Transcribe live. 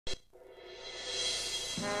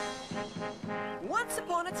Once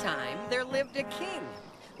upon a time, there lived a king.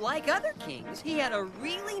 Like other kings, he had a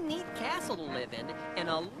really neat castle to live in and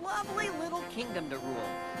a lovely little kingdom to rule.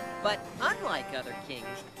 But unlike other kings,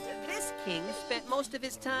 this king spent most of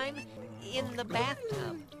his time in the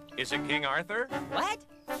bathtub. Is it King Arthur? What?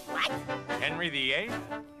 What? Henry VIII?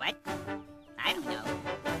 What? I don't know.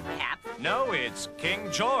 Perhaps. No, it's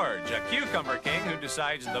King George, a cucumber king who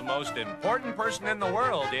decides the most important person in the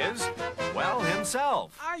world is, well,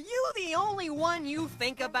 himself. Are you the only one you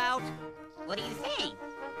think about? What do you think?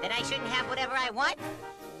 That I shouldn't have whatever I want?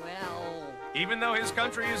 Well... Even though his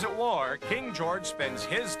country is at war, King George spends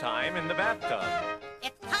his time in the bathtub.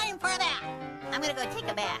 It's time for a bath. I'm gonna go take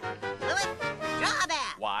a bath. Louis, draw a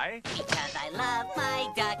bath. Why? Because I love my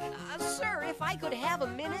duck. Sir, if I could have a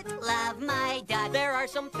minute? Love my duck. There are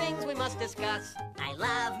some things we must discuss. I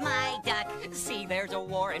love my duck. See, there's a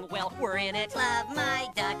war and, well, we're in it. Love my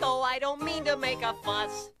duck. Though I don't mean to make a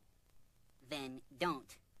fuss. Then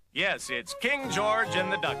don't. Yes, it's King George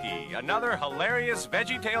and the Ducky, another hilarious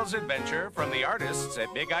VeggieTales adventure from the artists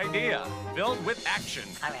at Big Idea, filled with action.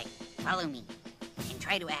 All right, follow me and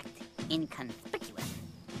try to act inconspicuous.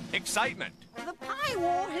 Excitement. The pie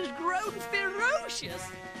war has grown ferocious.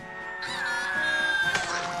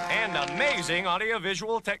 And amazing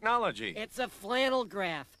audiovisual technology. It's a flannel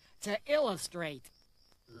graph to illustrate.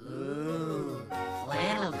 Ooh,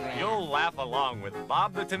 flannel graph. You'll laugh along with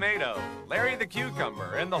Bob the Tomato, Larry the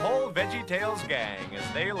Cucumber, and the whole VeggieTales gang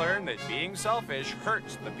as they learn that being selfish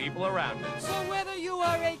hurts the people around us. So whether you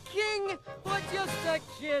are a king or just a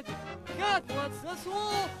kid, God wants us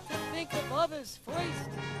all to think of others first.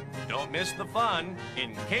 Don't miss the fun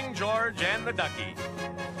in King George and the Ducky.